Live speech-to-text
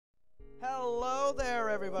Hello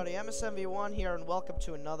there, everybody. MSMV1 here, and welcome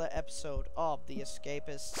to another episode of the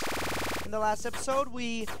Escapists. In the last episode,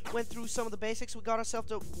 we went through some of the basics. We got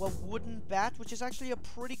ourselves a wooden bat, which is actually a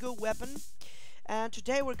pretty good weapon. And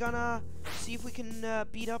today we're gonna see if we can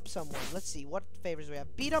beat up someone. Let's see, what favors we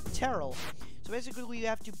have? Beat up Terrell. So basically, we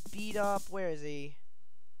have to beat up... Where is he?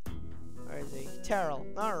 Where is he? Terrell.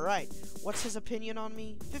 Alright. What's his opinion on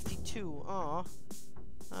me? 52. Aw.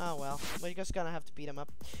 Oh well, we're just gonna have to beat him up.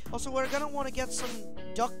 Also, we're gonna want to get some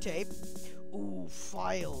duct tape. Ooh,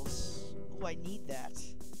 files. Ooh, I need that.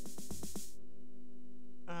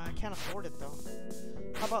 I can't afford it though.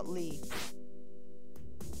 How about Lee?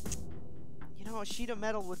 You know, a sheet of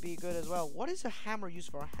metal would be good as well. What is a hammer used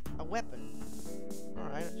for? A weapon.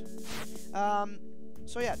 Alright.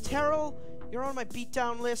 So yeah, Terrell, you're on my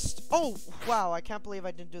beatdown list. Oh, wow, I can't believe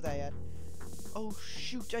I didn't do that yet. Oh,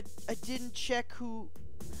 shoot, I didn't check who...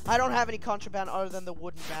 I don't have any contraband other than the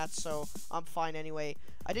wooden bats, so I'm fine anyway.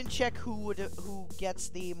 I didn't check who gets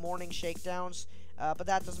the morning shakedowns, but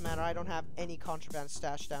that doesn't matter. I don't have any contraband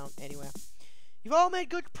stashed down anywhere. You've all made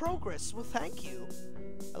good progress. Well, thank you.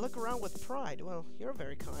 I look around with pride. Well, you're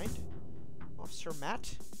very kind. Officer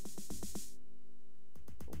Matt.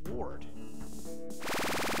 Award.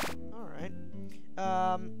 Alright.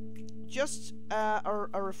 Just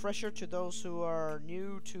a refresher to those who are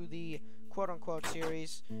new to the quote-unquote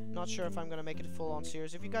series. Not sure if I'm gonna make it a full-on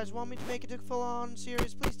series. If you guys want me to make it a full-on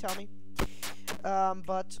series, please tell me.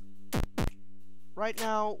 But right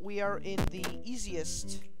now we are in the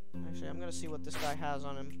easiest... Actually, I'm gonna see what this guy has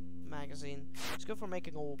on him. Magazine. It's good for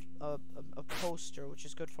making a poster, which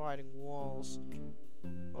is good for hiding walls.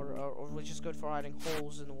 Or which is good for hiding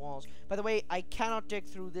holes in the walls. By the way, I cannot dig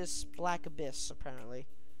through this black abyss, apparently.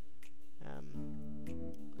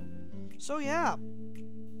 So yeah.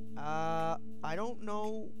 I don't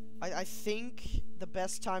know. I think the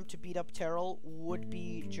best time to beat up Terrell would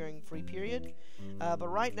be during free period. But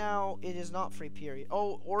right now, it is not free period.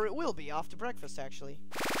 Oh, or it will be after breakfast, actually.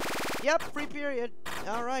 Yep, free period.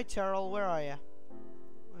 Alright, Terrell, where are you?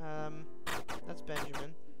 That's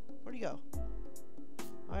Benjamin. Where'd he go?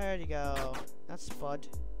 Where'd he go? That's Spud.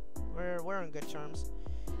 We're on good terms.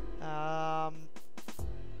 I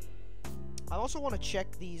also want to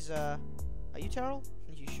check these, are you Terrell?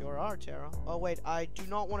 You sure are, Terrell. Oh, wait, I do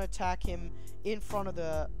not want to attack him in front of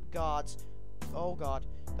the gods. Oh, God.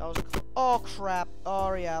 That was oh, crap.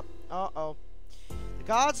 Oh, yeah. Uh-oh. The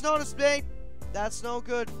gods noticed me. That's no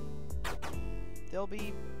good. They'll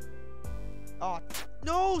be... Oh,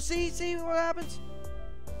 no! See what happens?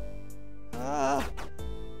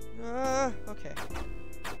 Okay.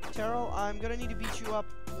 Terrell, I'm gonna need to beat you up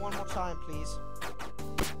one more time, please.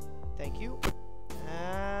 Thank you.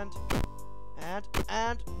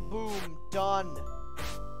 And boom, done.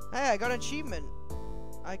 Hey, I got an achievement.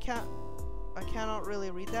 I cannot really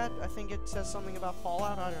read that. I think it says something about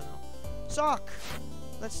Fallout. I don't know. Sock.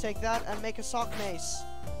 Let's take that and make a sock mace.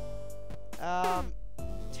 10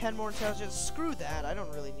 more intelligence. Screw that. I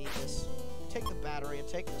don't really need this. Take the battery and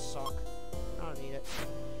take the sock. I don't need it.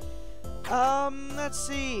 Let's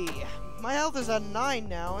see. My health is at 9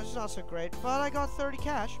 now. It's not so great, but I got 30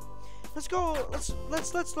 cash. Let's go.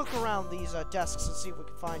 Let's look around these desks and see if we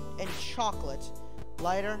can find any chocolate,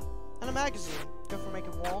 lighter, and a magazine. Good for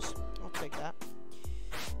making walls. I'll take that.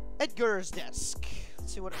 Edgar's desk.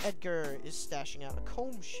 Let's see what Edgar is stashing out. A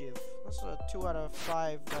comb shiv. That's a 2 out of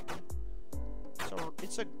 5 weapon. So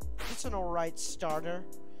it's an alright starter.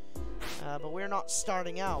 But we're not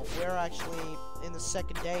starting out. We're actually in the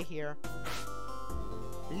second day here.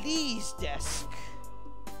 Lee's desk.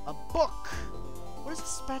 A book. What is a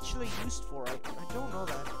spatula used for? I don't know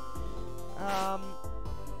that.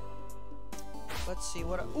 Let's see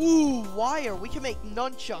what... Ooh, wire! We can make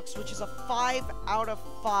nunchucks, which is a 5 out of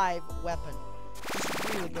 5 weapon.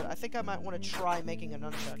 It's really good. I think I might want to try making a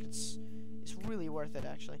nunchuck. It's really worth it,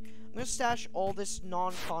 actually. I'm going to stash all this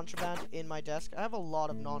non-contraband in my desk. I have a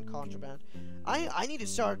lot of non-contraband. I need to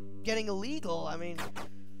start getting illegal. I mean...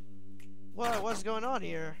 What's going on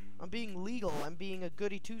here? I'm being legal. I'm being a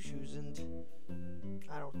goody two-shoes, and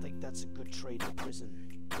I don't think that's a good trade in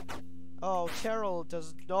prison. Oh, Terrell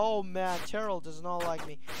does... Oh, man, Terrell does not like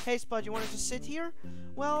me. Hey, Spud, you wanted to sit here?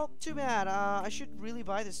 Well, too bad. I should really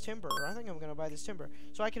buy this timber. I think I'm gonna buy this timber,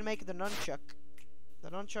 so I can make the nunchuck. The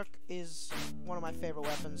nunchuck is one of my favorite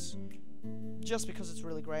weapons, just because it's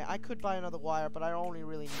really great. I could buy another wire, but I only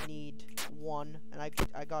really need one, and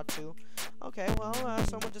I got 2. Okay, well,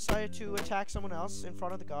 someone decided to attack someone else in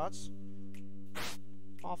front of the gods.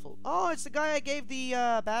 Awful. Oh, it's the guy I gave the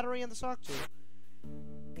battery and the sock to.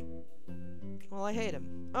 Well, I hate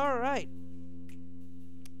him. Alright.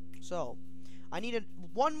 So, I need a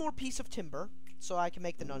one more piece of timber, so I can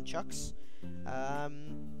make the nunchucks.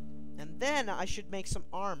 And then I should make some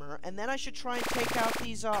armor, and then I should try and take out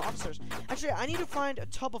these officers. Actually, I need to find a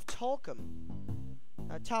tub of talcum.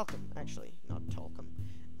 Talcum, actually, not talcum.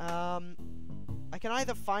 I can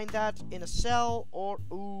either find that in a cell, or...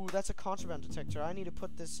 Ooh, that's a contraband detector. I need to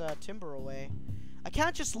put this timber away. I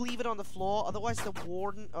can't just leave it on the floor, otherwise the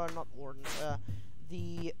warden... not wardens,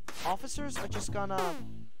 the officers are just gonna...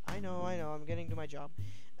 I know, I'm getting to my job.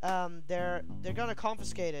 They're gonna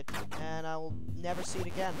confiscate it, and I will never see it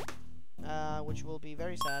again. Which will be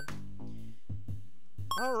very sad.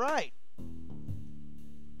 Alright.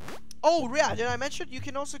 Oh, yeah, did I mention you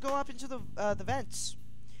can also go up into the vents?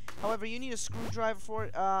 However, you need a screwdriver for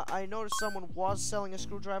it. I noticed someone was selling a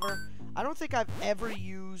screwdriver. I don't think I've ever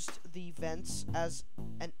used the vents as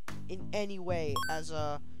in any way as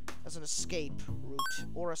an escape route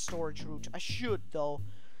or a storage route. I should, though.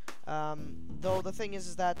 Though the thing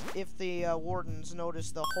is that if the wardens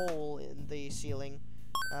notice the hole in the ceiling,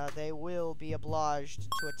 they will be obliged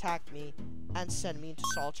to attack me and send me into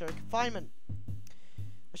solitary confinement.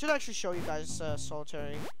 I should actually show you guys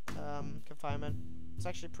solitary confinement. It's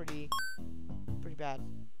actually pretty bad.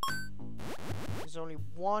 There's only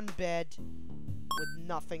one bed with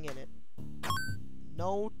nothing in it.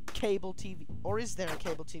 No cable TV. Or is there a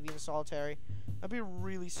cable TV in solitary? That'd be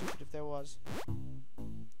really stupid if there was.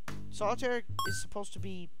 Solitaire is supposed to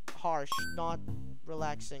be harsh, not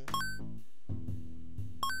relaxing.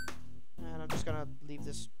 And I'm just gonna leave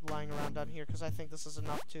this lying around down here because I think this is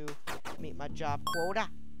enough to meet my job quota.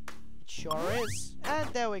 It sure is. And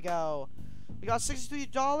there we go. We got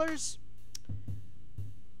 $63.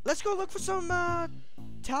 Let's go look for some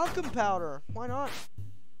talcum powder. Why not?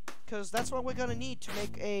 Because that's what we're gonna need to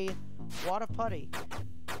make a water putty.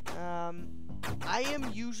 I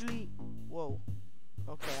am usually... Whoa.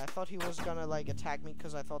 Okay, I thought he was gonna, like, attack me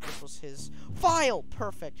because I thought this was his file.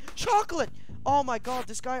 Perfect. Chocolate! Oh my god,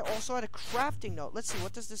 this guy also had a crafting note. Let's see,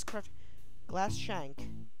 what does this craft... Glass shank.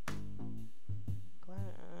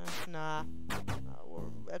 Nah.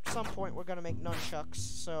 At some point, we're gonna make nunchucks,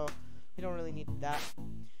 so we don't really need that.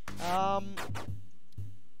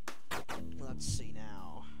 Let's see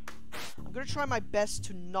now. I'm gonna try my best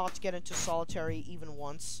to not get into solitary even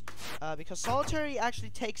once, because solitary actually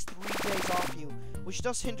takes 3 days off you, which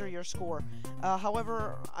does hinder your score.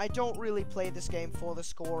 However, I don't really play this game for the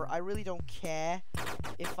score. I really don't care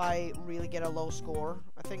if I really get a low score.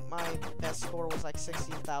 I think my best score was like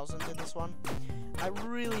 16,000 in this one. I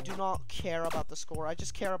really do not care about the score. I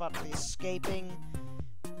just care about the escaping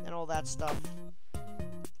and all that stuff.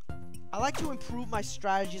 I like to improve my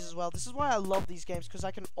strategies as well. This is why I love these games, because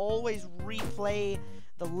I can always replay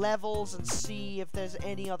the levels and see if there's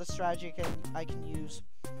any other strategy I can use.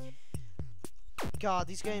 God,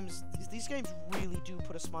 these games really do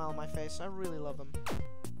put a smile on my face. I really love them.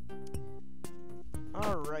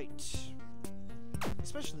 Alright.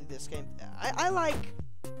 Especially this game. I like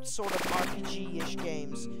sort of RPG-ish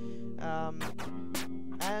games.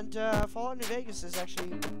 And Fallout New Vegas is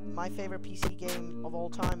actually my favorite PC game of all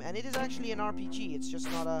time, and it is actually an RPG. It's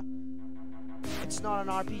just not a... It's not an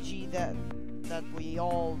RPG that we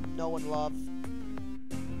all know and love.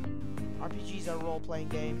 RPGs are role-playing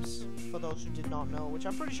games, for those who did not know, which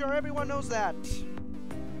I'm pretty sure everyone knows that.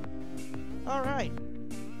 Alright.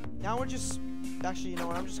 Now we're just... Actually, you know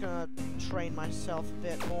what? I'm just gonna train myself a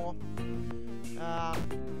bit more.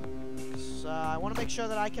 I want to make sure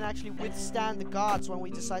that I can actually withstand the gods when we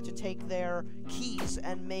decide to take their keys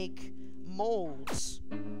and make molds.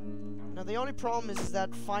 Now, the only problem is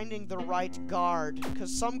that finding the right guard,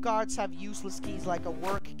 because some guards have useless keys like a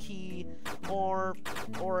work key or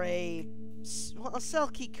a... Well, a cell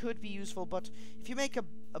key could be useful, but if you make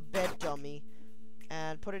a bed dummy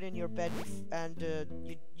and put it in your bed, and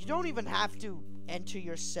you don't even have to enter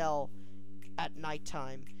your cell at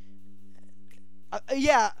nighttime.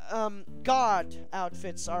 God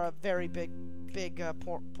outfits are a very big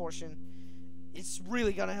portion. It's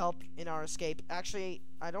really gonna help in our escape. Actually,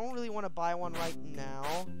 I don't really want to buy one right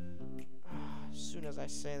now. As soon as I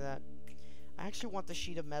say that, I actually want the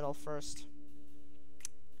sheet of metal first.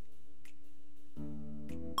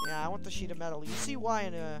 Yeah, I want the sheet of metal. You see why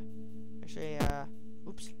in actually,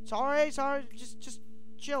 oops. Sorry, just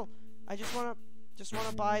chill. I just wanna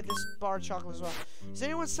buy this bar of chocolate as well. Is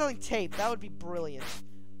anyone selling tape? That would be brilliant.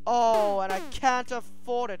 Oh, and I can't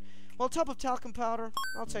afford it. Well, a tub of talcum powder.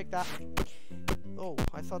 I'll take that. Oh,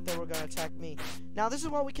 I thought they were gonna attack me. Now, this is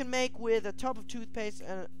what we can make with a tub of toothpaste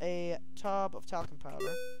and a tub of talcum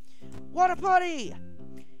powder. Water putty!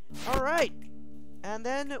 Alright. And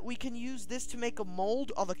then we can use this to make a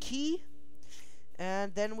mold of a key.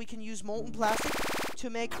 And then we can use molten plastic to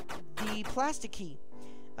make the plastic key.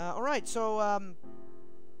 Alright, so,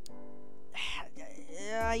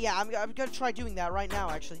 yeah, I'm gonna try doing that right now,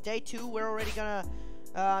 actually. Day 2, we're already gonna,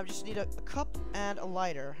 just need a cup and a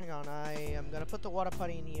lighter. Hang on, I am gonna put the water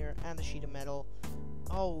putty in here and the sheet of metal.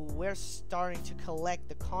 Oh, we're starting to collect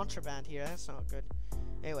the contraband here. That's not good.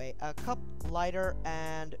 Anyway, a cup, lighter,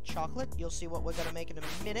 and chocolate. You'll see what we're gonna make in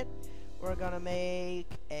a minute. We're gonna make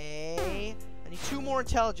I need 2 more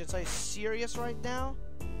intelligence. Are you serious right now?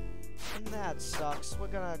 And that sucks. We're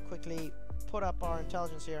gonna quickly put up our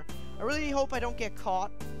intelligence here. I really hope I don't get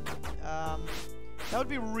caught. That would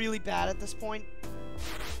be really bad at this point.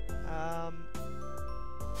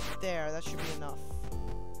 There, that should be enough.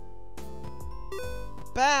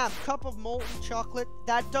 Bam! Cup of molten chocolate.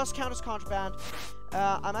 That does count as contraband.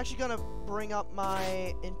 I'm actually gonna bring up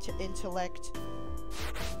my intellect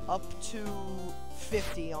up to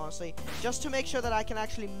 50, honestly. Just to make sure that I can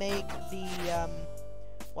actually make the,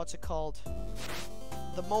 what's it called?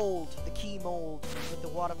 The mold, the key mold, with the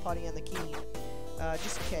water putty and the key.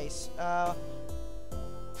 Just in case. I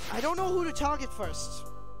don't know who to target first.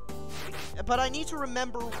 But I need to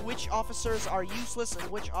remember which officers are useless and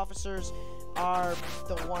which officers are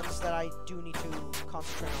the ones that I do need to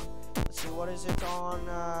concentrate on. Let's see, what is it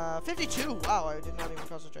on, 52! Wow, I did not even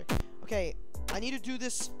concentrate. Okay, I need to do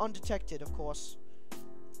this undetected, of course.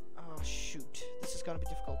 Oh, shoot. This is gonna be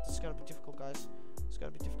difficult. This is gonna be difficult, guys. It's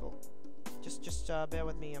gonna be difficult. Just bear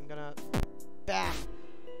with me. I'm gonna... Bam!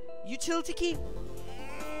 Utility key?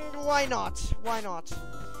 Why not? Why not?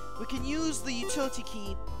 We can use the utility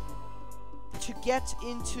key to get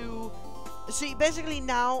into... See, basically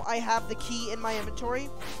now I have the key in my inventory,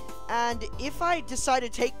 and if I decide to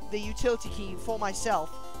take the utility key for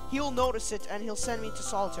myself, he'll notice it and he'll send me to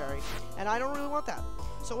solitary, and I don't really want that.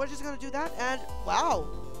 So we're just gonna do that, and wow,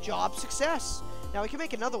 job success. Now we can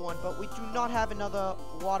make another one, but we do not have another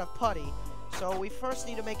water putty, so we first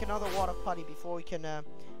need to make another water putty before we can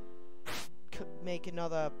make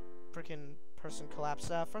another freaking person collapse.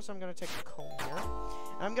 First I'm gonna take a comb here,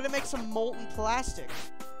 and I'm gonna make some molten plastic.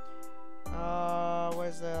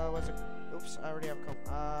 Where's the, oops, I already have a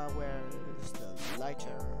comb. Where's the lighter?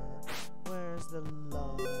 Where's the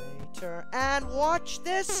lighter? And watch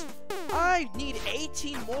this! I need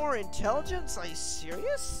 18 more intelligence? Are you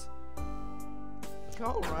serious?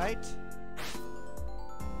 Alright.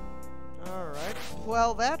 Alright.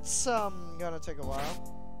 Well, that's, gonna take a while.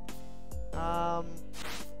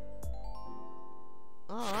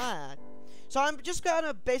 Alright. So I'm just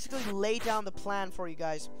gonna basically lay down the plan for you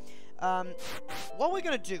guys. What we're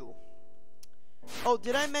gonna do... Oh,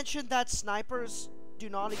 did I mention that snipers do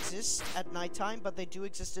not exist at nighttime, but they do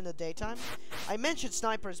exist in the daytime? I mentioned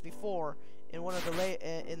snipers before in one of the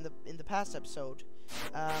in the past episode,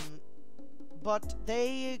 but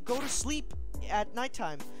they go to sleep at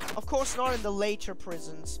nighttime. Of course, not in the later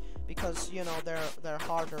prisons because you know they're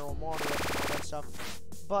harder or moderate and all that stuff.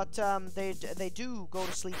 But they do go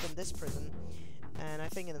to sleep in this prison, and I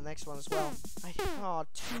think in the next one as well. Oh,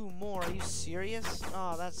 2 more. Are you serious?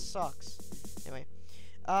 Oh, that sucks. Anyway.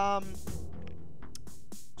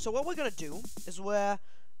 So what we're gonna do is we're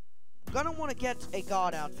gonna want to get a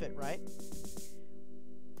god outfit, right?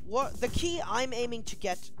 What the key I'm aiming to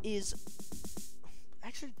get is...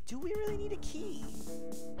 Actually, do we really need a key?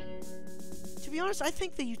 To be honest, I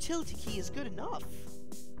think the utility key is good enough.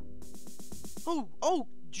 Oh,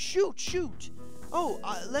 shoot. Oh,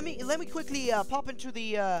 let me quickly pop into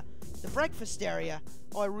the breakfast area.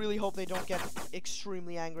 Oh, I really hope they don't get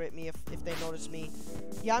extremely angry at me if they notice me.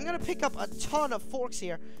 Yeah, I'm gonna pick up a ton of forks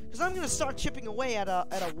here, because I'm gonna start chipping away at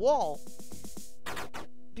a wall.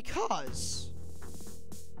 Because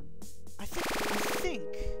I think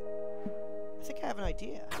I have an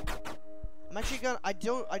idea. I'm actually gonna. I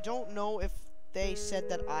don't know if they said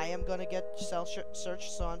that I am gonna get cell search,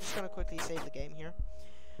 so I'm just gonna quickly save the game here.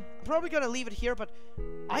 I'm probably gonna leave it here, but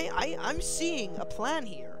I'm seeing a plan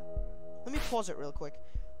here. Let me pause it real quick.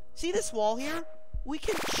 See this wall here? We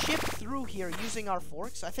can chip through here using our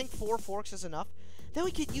forks. I think 4 forks is enough. Then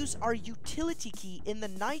we could use our utility key in the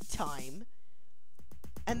nighttime.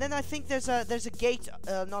 And then I think there's a gate,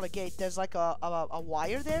 not a gate. There's like a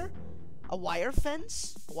wire there, a wired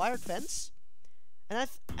fence.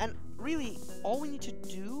 And really, all we need to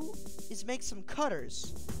do is make some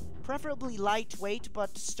cutters, preferably lightweight,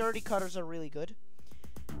 but sturdy cutters are really good.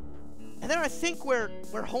 And then I think we're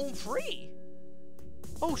home free.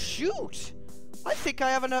 Oh shoot! I think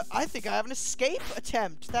I have an escape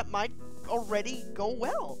attempt that might already go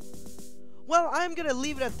well. Well, I'm gonna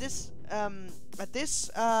leave it at this.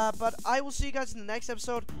 But I will see you guys in the next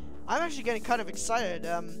episode. I'm actually getting kind of excited.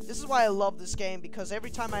 This is why I love this game, because every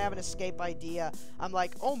time I have an escape idea, I'm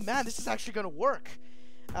like, oh man, this is actually gonna work.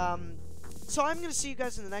 So I'm gonna see you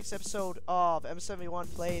guys in the next episode of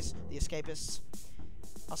MSMV1 Plays The Escapists.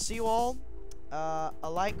 I'll see you all. A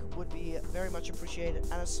like would be very much appreciated,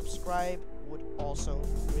 and a subscribe would also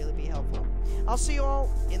really be helpful. I'll see you all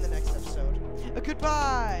in the next episode.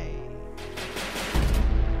 Goodbye!